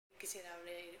quisiera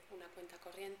abrir una cuenta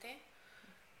corriente,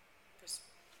 pues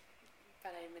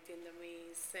para ir metiendo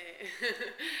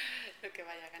lo que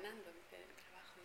vaya ganando.